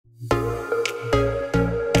Hey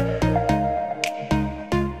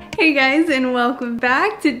guys, and welcome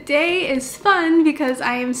back. Today is fun because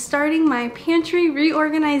I am starting my pantry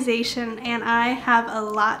reorganization and I have a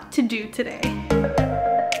lot to do today.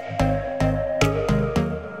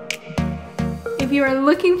 If you are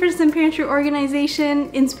looking for some pantry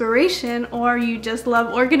organization inspiration, or you just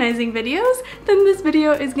love organizing videos, then this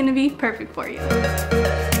video is going to be perfect for you.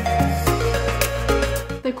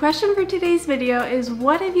 The question for today's video is,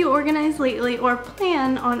 what have you organized lately or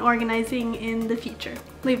plan on organizing in the future?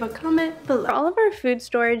 Leave a comment below. For all of our food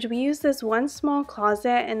storage, we use this one small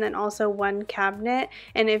closet and then also one cabinet.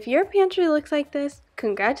 And if your pantry looks like this,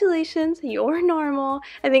 congratulations, you're normal.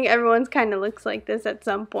 I think everyone's kind of looks like this at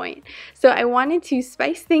some point. So I wanted to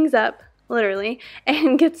spice things up, literally,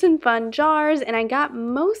 and get some fun jars, and I got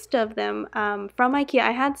most of them from IKEA.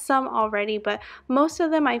 I had some already, but most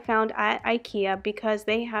of them I found at IKEA because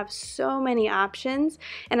they have so many options,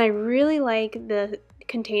 and I really like the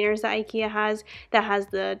containers that IKEA has that has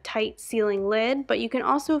the tight sealing lid, but you can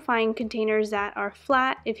also find containers that are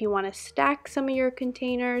flat if you want to stack some of your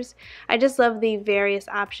containers. I just love the various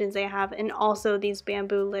options they have, and also these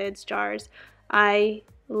bamboo lids jars. I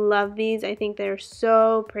love these. I think they're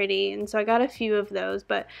so pretty, and so I got a few of those,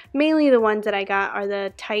 but mainly the ones that I got are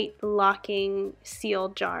the tight locking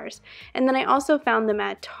sealed jars. And then I also found them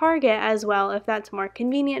at Target as well, if that's more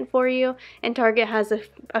convenient for you, and Target has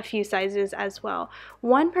a few sizes as well.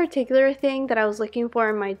 One particular thing that I was looking for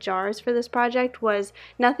in my jars for this project was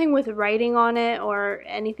nothing with writing on it or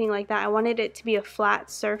anything like that. I wanted it to be a flat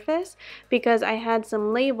surface because I had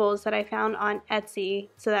some labels that I found on Etsy,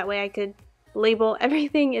 so that way I could label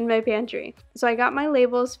everything in my pantry. So I got my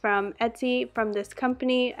labels from Etsy from this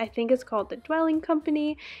company. I think it's called The Dwelling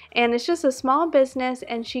Company, and it's just a small business,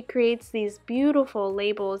 and she creates these beautiful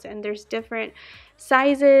labels, and there's different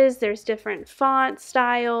sizes, there's different font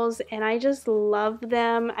styles, and I just love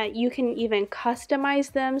them. You can even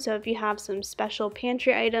customize them, so if you have some special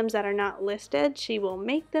pantry items that are not listed, she will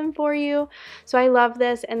make them for you. So I love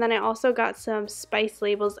this. And then I also got some spice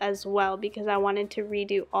labels as well because I wanted to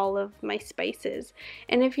redo all of my spices.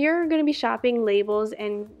 And if you're going to be shopping labels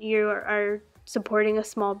and you are supporting a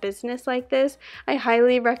small business like this, I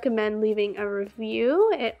highly recommend leaving a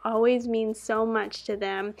review. It always means so much to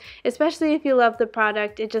them, especially if you love the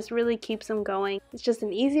product. It just really keeps them going. It's just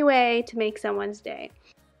an easy way to make someone's day.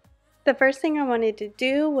 The first thing I wanted to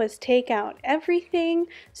do was take out everything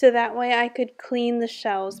so that way I could clean the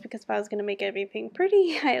shelves, because if I was going to make everything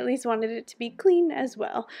pretty, I at least wanted it to be clean as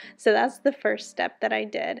well. So that's the first step that I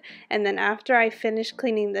did. And then after I finished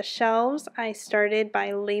cleaning the shelves, I started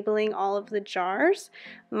by labeling all of the jars.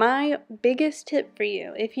 My biggest tip for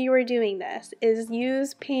you, if you are doing this, is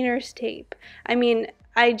use painter's tape. I mean,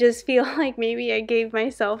 I just feel like maybe I gave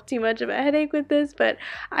myself too much of a headache with this, but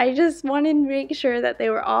I just wanted to make sure that they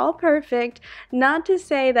were all perfect. Not to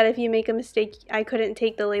say that if you make a mistake, I couldn't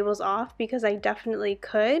take the labels off, because I definitely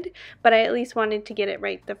could, but I at least wanted to get it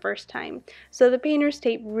right the first time. So the painter's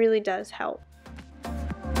tape really does help.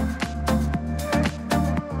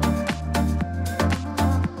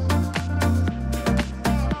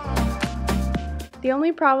 The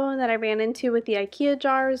only problem that I ran into with the IKEA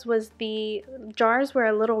jars was the jars were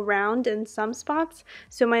a little round in some spots,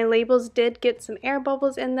 so my labels did get some air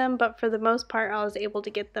bubbles in them, but for the most part I was able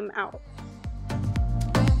to get them out.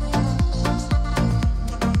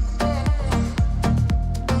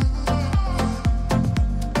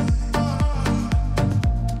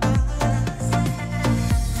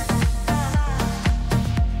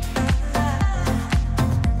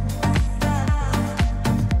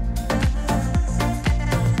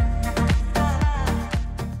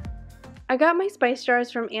 I got my spice jars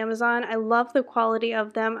from Amazon. I love the quality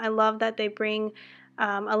of them. I love that they bring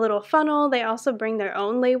a little funnel. They also bring their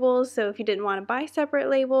own labels, so if you didn't want to buy separate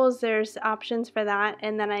labels, there's options for that.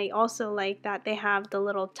 And then I also like that they have the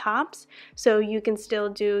little tops, so you can still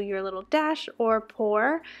do your little dash or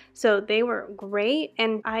pour. So they were great,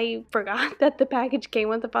 and I forgot that the package came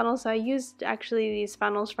with a funnel, so I used actually these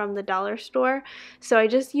funnels from the dollar store. So I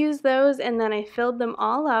just used those, and then I filled them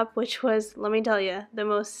all up, which was, let me tell you, the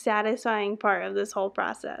most satisfying part of this whole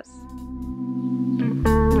process.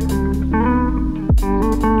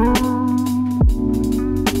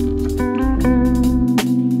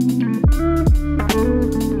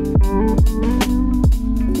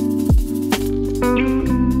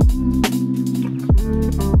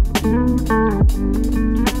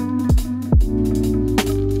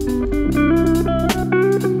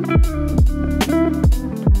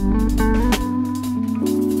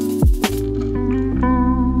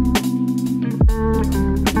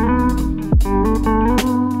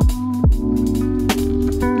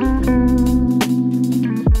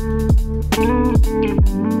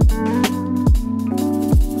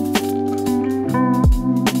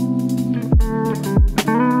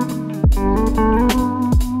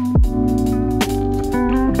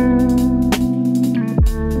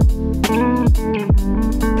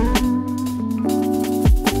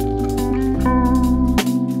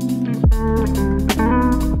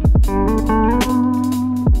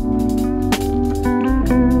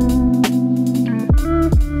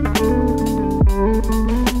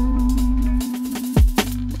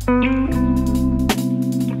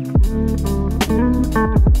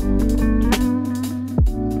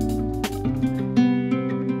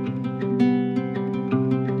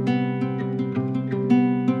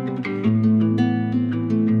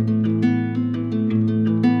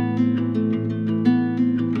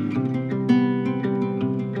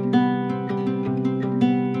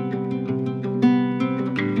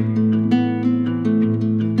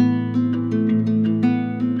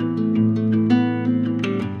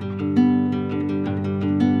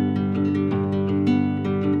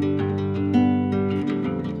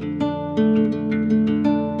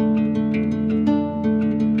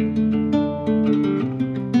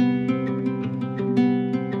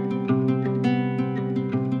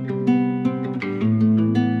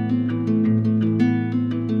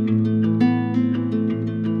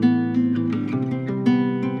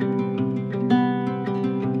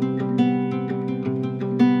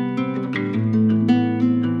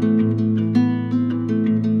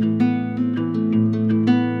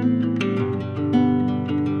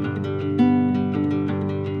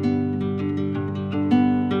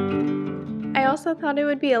 also thought it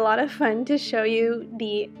would be a lot of fun to show you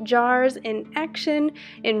the jars in action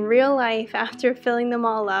in real life after filling them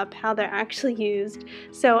all up, how they're actually used.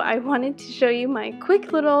 So I wanted to show you my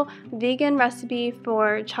quick little vegan recipe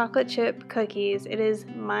for chocolate chip cookies. It is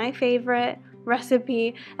my favorite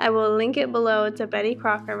recipe. I will link it below. It's a Betty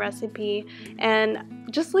Crocker recipe, and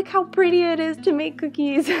just look how pretty it is to make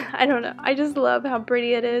cookies. I don't know, I just love how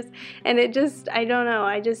pretty it is, and it just, I don't know,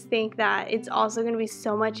 I just think that it's also going to be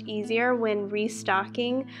so much easier when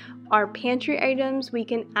restocking our pantry items. We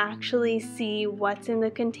can actually see what's in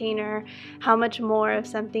the container, how much more of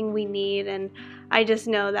something we need, and I just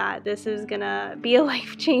know that this is gonna be a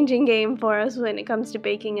life-changing game for us when it comes to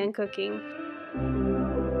baking and cooking.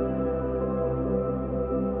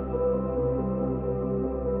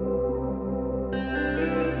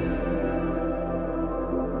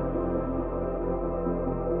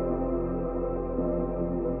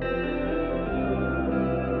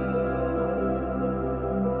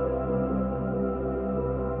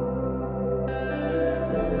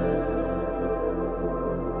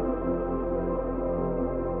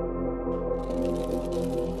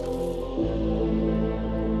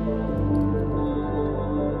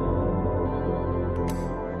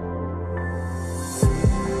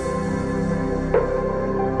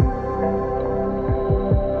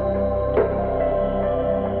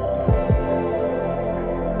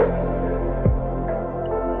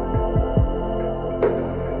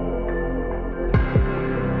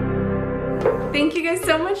 Thank you guys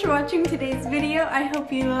so much for watching today's video. I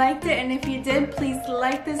hope you liked it, and if you did, please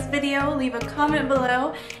like this video, leave a comment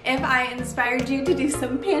below. If I inspired you to do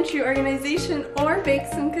some pantry organization or bake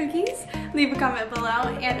some cookies, leave a comment below,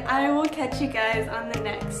 and I will catch you guys on the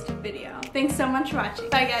next video. Thanks so much for watching.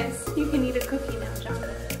 Bye guys. You can eat a cookie now, John.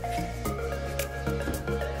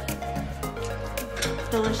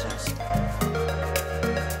 Delicious.